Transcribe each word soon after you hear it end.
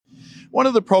One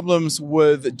of the problems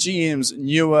with GM's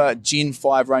newer Gen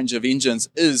 5 range of engines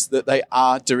is that they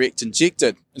are direct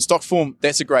injected. In stock form,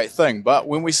 that's a great thing, but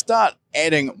when we start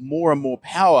adding more and more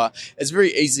power, it's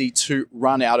very easy to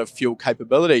run out of fuel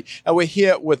capability. And we're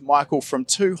here with Michael from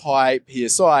Too High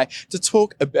PSI to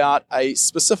talk about a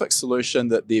specific solution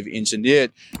that they've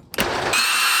engineered.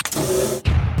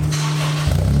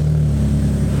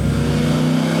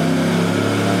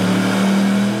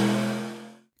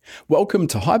 Welcome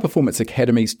to High Performance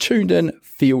Academy's Tuned In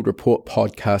Field Report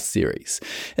podcast series.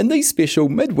 In these special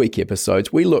midweek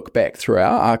episodes, we look back through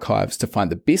our archives to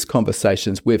find the best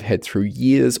conversations we've had through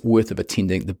years worth of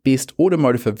attending the best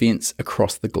automotive events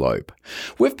across the globe.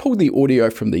 We've pulled the audio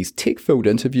from these tech-filled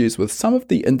interviews with some of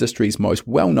the industry's most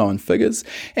well-known figures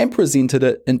and presented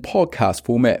it in podcast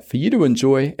format for you to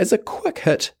enjoy as a quick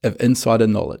hit of insider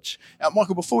knowledge. Now,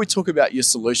 Michael, before we talk about your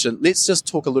solution, let's just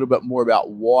talk a little bit more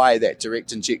about why that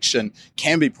direct injection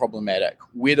can be problematic.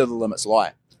 Where do the limits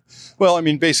lie? Well,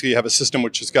 basically you have a system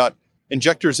which has got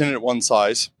injectors in it at one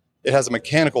size. It has a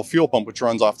mechanical fuel pump which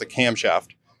runs off the camshaft.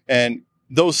 And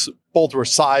those both were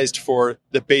sized for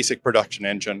the basic production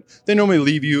engine. They normally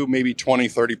leave you maybe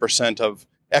 20-30% of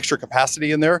extra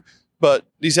capacity in there. But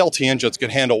these LT engines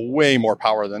can handle way more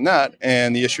power than that.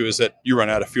 And the issue is that you run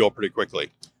out of fuel pretty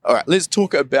quickly. All right, let's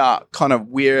talk about kind of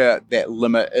where that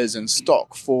limit is in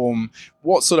stock form.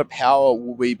 What sort of power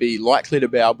will we be likely to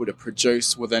be able to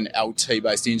produce with an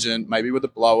LT-based engine, maybe with a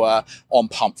blower on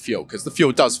pump fuel? Because the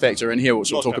fuel does factor in here,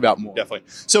 which we'll talk about more. Definitely.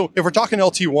 So if we're talking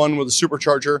LT1 with a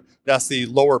supercharger, that's the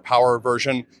lower power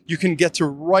version, you can get to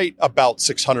right about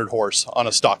 600 horse on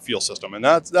a stock fuel system. And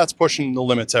that's pushing the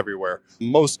limits everywhere.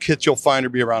 Most kits you'll find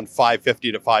will be around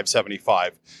 550 to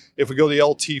 575. If we go to the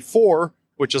LT4,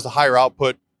 which is the higher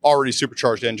output, already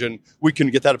supercharged engine, we can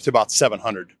get that up to about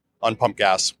 700 on pump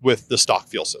gas with the stock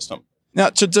fuel system. Now,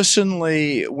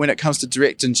 traditionally, when it comes to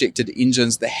direct injected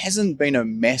engines, there hasn't been a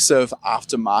massive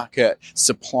aftermarket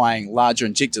supplying larger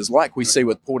injectors like we see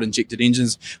with port injected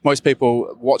engines. Most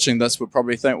people watching this would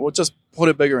probably think, well, just put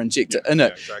a bigger injector in it.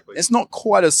 Yeah, exactly. It's not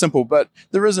quite as simple, but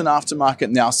there is an aftermarket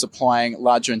now supplying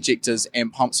larger injectors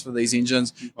and pumps for these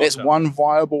engines. That's one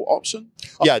viable option?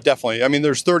 Yeah, definitely.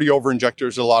 There's 30 over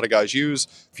injectors that a lot of guys use.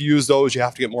 If you use those, you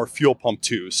have to get more fuel pump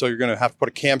too. So you're going to have to put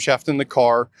a camshaft in the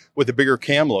car with a bigger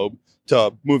cam lobe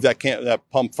to move that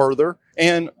pump further,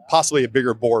 and possibly a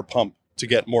bigger bore pump to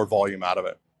get more volume out of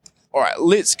it. All right,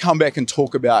 let's come back and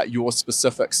talk about your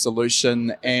specific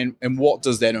solution and what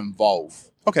does that involve?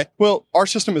 Okay, well, our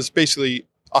system is basically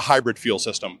a hybrid fuel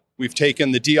system. We've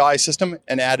taken the DI system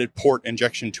and added port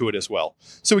injection to it as well.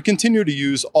 So we continue to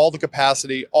use all the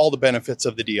capacity, all the benefits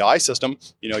of the DI system.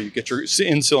 You get your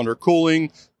in-cylinder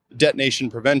cooling, detonation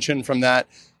prevention from that,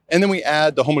 and then we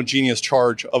add the homogeneous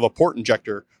charge of a port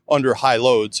injector under high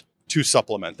loads to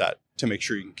supplement that, to make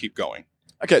sure you can keep going.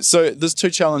 Okay, so there's two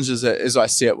challenges as I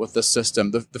see it with this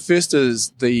system. The first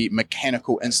is the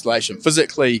mechanical installation,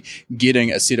 physically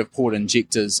getting a set of port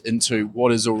injectors into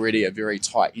what is already a very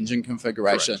tight engine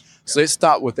configuration. Correct. So let's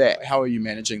start with that. How are you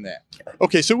managing that?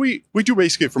 Okay, so we do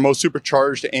basically for most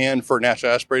supercharged and for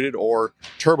naturally aspirated or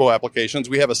turbo applications,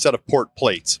 we have a set of port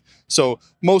plates. So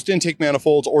most intake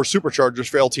manifolds or superchargers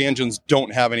for LT engines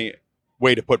don't have any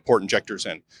way to put port injectors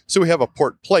in. So we have a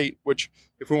port plate, which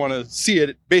if we want to see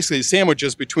it, basically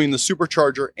sandwiches between the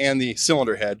supercharger and the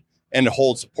cylinder head, and it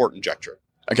holds the port injector.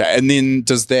 Okay, and then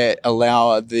does that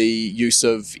allow the use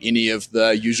of any of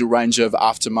the usual range of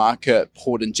aftermarket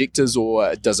port injectors,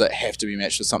 or does it have to be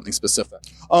matched with something specific?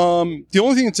 The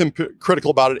only thing that's critical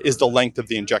about it is the length of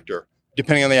the injector.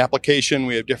 Depending on the application,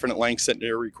 we have different lengths that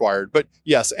are required. But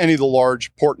yes, any of the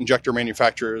large port injector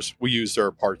manufacturers, we use their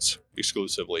parts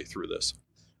exclusively through this.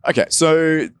 Okay,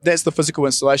 so that's the physical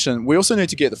installation. We also need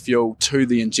to get the fuel to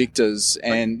the injectors,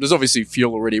 and there's obviously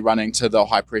fuel already running to the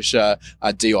high-pressure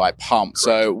DI pump. Correct.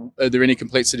 So are there any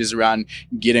complexities around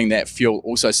getting that fuel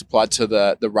also supplied to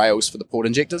the rails for the port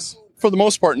injectors? For the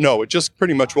most part, no. It just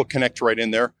pretty much will connect right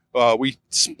in there. We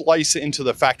splice into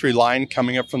the factory line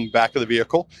coming up from the back of the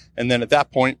vehicle, and then at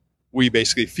that point, we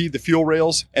basically feed the fuel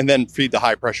rails and then feed the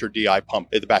high-pressure DI pump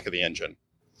at the back of the engine.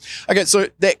 Okay, so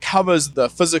that covers the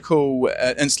physical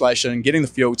installation, getting the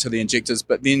fuel to the injectors,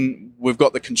 but then we've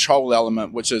got the control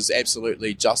element, which is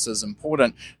absolutely just as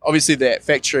important. Obviously, that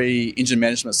factory engine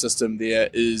management system there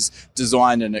is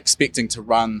designed and expecting to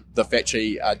run the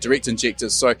factory direct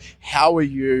injectors. So how are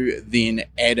you then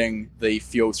adding the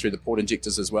fuel through the port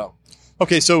injectors as well?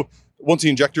 Okay, so once the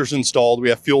injector's installed, we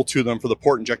have fuel to them for the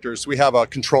port injectors. We have a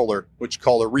controller, which we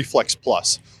call a Reflex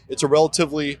Plus. It's a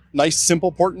relatively nice,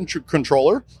 simple port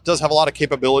controller. It does have a lot of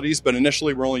capabilities, but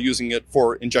initially we're only using it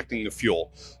for injecting the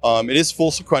fuel. It is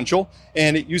full sequential,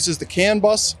 and it uses the CAN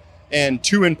bus and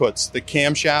two inputs, the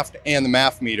camshaft and the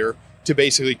MAF meter, to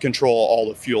basically control all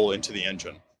the fuel into the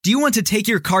engine. Do you want to take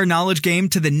your car knowledge game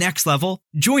to the next level?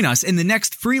 Join us in the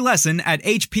next free lesson at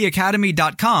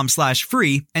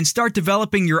hpacademy.com/free and start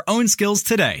developing your own skills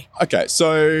today. Okay,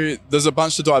 so there's a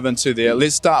bunch to dive into there.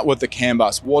 Let's start with the CAN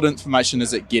bus. What information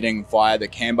is it getting via the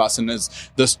CAN bus, and is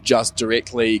this just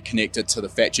directly connected to the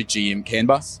factory GM CAN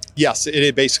bus? Yes,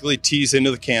 it basically tees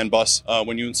into the CAN bus.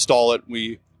 When you install it,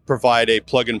 we provide a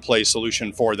plug-and-play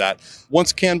solution for that.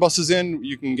 Once CAN bus is in,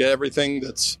 you can get everything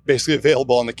that's basically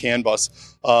available on the CAN bus.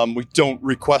 We don't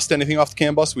request anything off the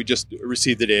CAN bus. We just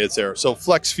receive the data that's there. So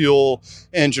flex fuel,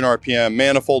 engine RPM,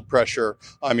 manifold pressure,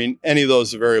 any of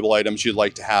those variable items you'd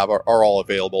like to have are all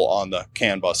available on the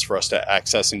CAN bus for us to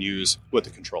access and use with the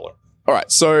controller. All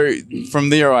right, so from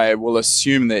there, I will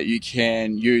assume that you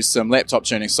can use some laptop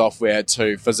tuning software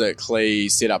to physically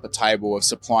set up a table of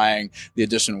supplying the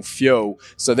additional fuel.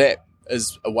 So that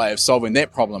is a way of solving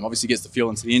that problem. Obviously gets the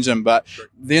fuel into the engine, but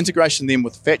the integration then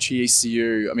with the factory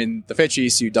ECU, the factory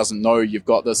ECU doesn't know you've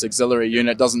got this auxiliary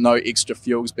unit, doesn't know extra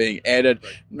fuel's being added.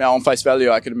 Now, on face value,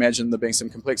 I could imagine there being some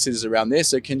complexities around there.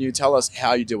 So can you tell us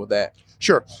how you deal with that?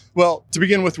 Sure. Well, to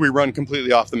begin with, we run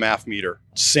completely off the MAF meter,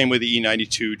 same way the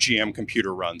E92 GM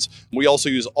computer runs. We also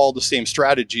use all the same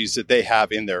strategies that they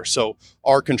have in there. So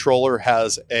our controller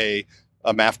has a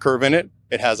MAF curve in it.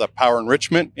 It has a power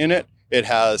enrichment in it. It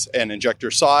has an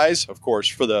injector size, of course,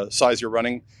 for the size you're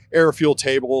running, air fuel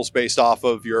tables based off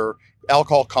of your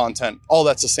alcohol content. All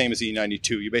that's the same as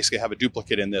E92. You basically have a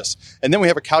duplicate in this. And then we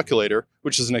have a calculator,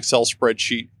 which is an Excel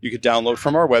spreadsheet you could download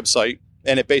from our website.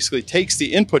 And it basically takes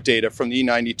the input data from the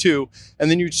E92,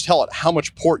 and then you just tell it how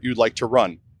much port you'd like to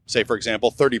run. Say, for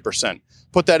example, 30%.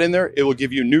 Put that in there. It will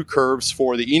give you new curves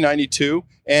for the E92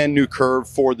 and new curve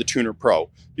for the Tuner Pro.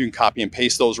 You can copy and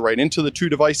paste those right into the two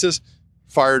devices,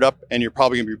 fire it up, and you're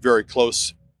probably going to be very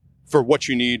close for what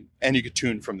you need, and you can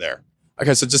tune from there.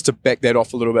 Okay, so just to back that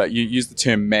off a little bit, you use the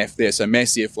term MAF there, so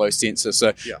mass airflow sensor.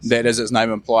 So yes. That, as its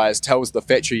name implies, tells the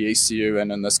factory ECU,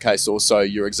 and in this case also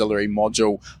your auxiliary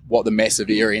module, what the massive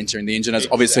air entering the engine is.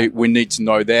 Exactly. Obviously, we need to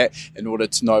know that in order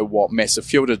to know what massive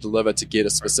fuel to deliver to get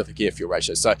a specific air fuel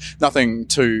ratio. So nothing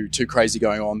too crazy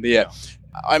going on there.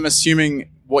 I'm assuming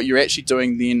what you're actually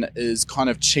doing then is kind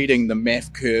of cheating the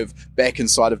MAF curve back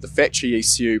inside of the factory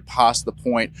ECU past the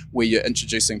point where you're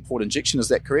introducing port injection. Is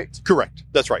that correct? Correct.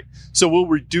 That's right. So we'll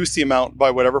reduce the amount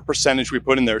by whatever percentage we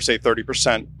put in there, say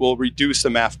 30%. We'll reduce the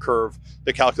MAF curve.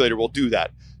 The calculator will do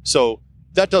that. So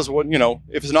that does what,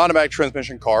 if it's an automatic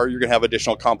transmission car, you're going to have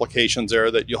additional complications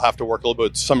there that you'll have to work a little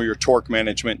bit with some of your torque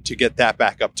management to get that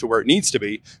back up to where it needs to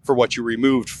be for what you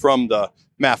removed from the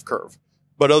MAF curve.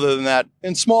 But other than that,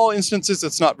 in small instances,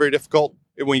 it's not very difficult.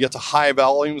 When you get to high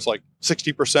volumes, like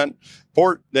 60%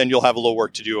 port, then you'll have a little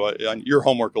work to do. Your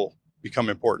homework will become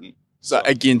important. So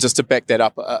again, just to back that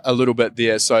up a little bit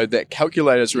there, so that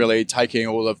calculator is really taking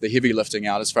all of the heavy lifting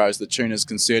out as far as the tuner is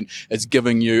concerned. It's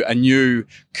giving you a new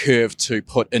curve to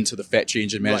put into the factory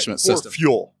engine management system.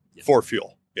 For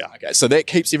fuel. Yeah. Okay, so that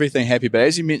keeps everything happy. But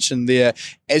as you mentioned there,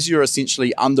 as you're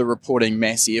essentially under-reporting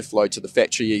mass airflow to the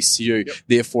factory ECU,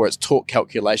 therefore its torque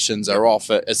calculations are off.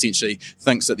 It essentially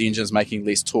thinks that the engine is making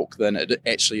less torque than it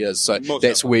actually is. So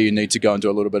that's where you need to go and do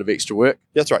a little bit of extra work.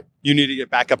 That's right. You need to get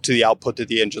back up to the output that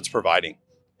the engine's providing.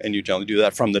 And you generally do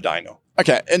that from the dyno.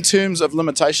 Okay, in terms of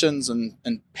limitations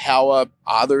and power,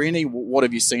 are there any? What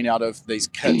have you seen out of these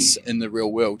kits in the real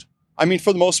world?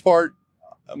 For the most part,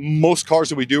 most cars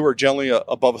that we do are generally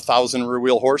above 1,000 rear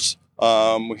wheel horse.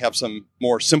 We have some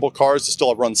more simple cars that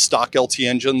still run stock LT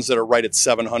engines that are right at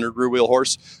 700 rear wheel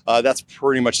horse. That's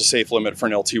pretty much a safe limit for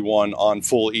an LT1 on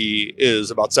full E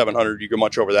is about 700. You go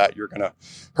much over that, you're going to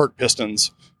hurt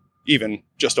pistons, even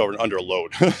just under a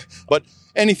load. But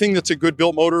anything that's a good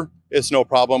built motor, it's no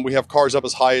problem. We have cars up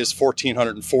as high as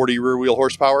 1,440 rear wheel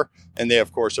horsepower, and they,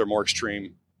 of course, are more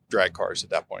extreme drag cars at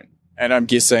that point. And I'm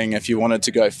guessing if you wanted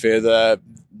to go further,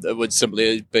 it would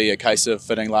simply be a case of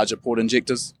fitting larger port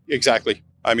injectors? Exactly.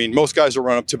 Most guys will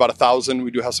run up to about 1,000.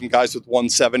 We do have some guys with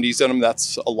 170s in them.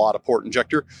 That's a lot of port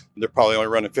injector. They're probably only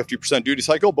running 50% duty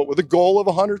cycle, but with a goal of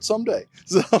 100 someday.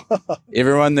 So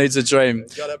everyone needs a dream.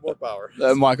 It's got to have more power.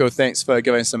 Michael, thanks for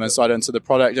giving some insight into the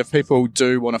product. If people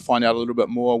do want to find out a little bit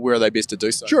more, where are they best to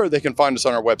do so? Sure. They can find us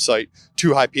on our website,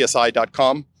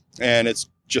 toohighpsi.com, and it's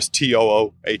just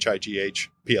TOOHIGH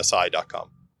PSI.com.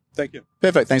 Thank you.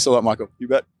 Perfect. Thanks a lot, Michael. You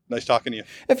bet. Nice talking to you.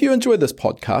 If you enjoy this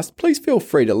podcast, please feel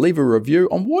free to leave a review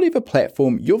on whatever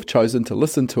platform you've chosen to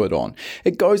listen to it on.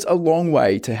 It goes a long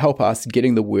way to help us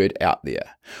getting the word out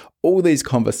there. All these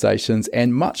conversations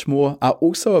and much more are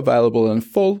also available in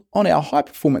full on our High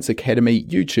Performance Academy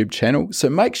YouTube channel, so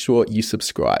make sure you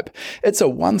subscribe. It's a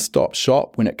one-stop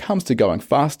shop when it comes to going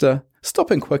faster,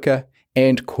 stopping quicker,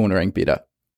 and cornering better.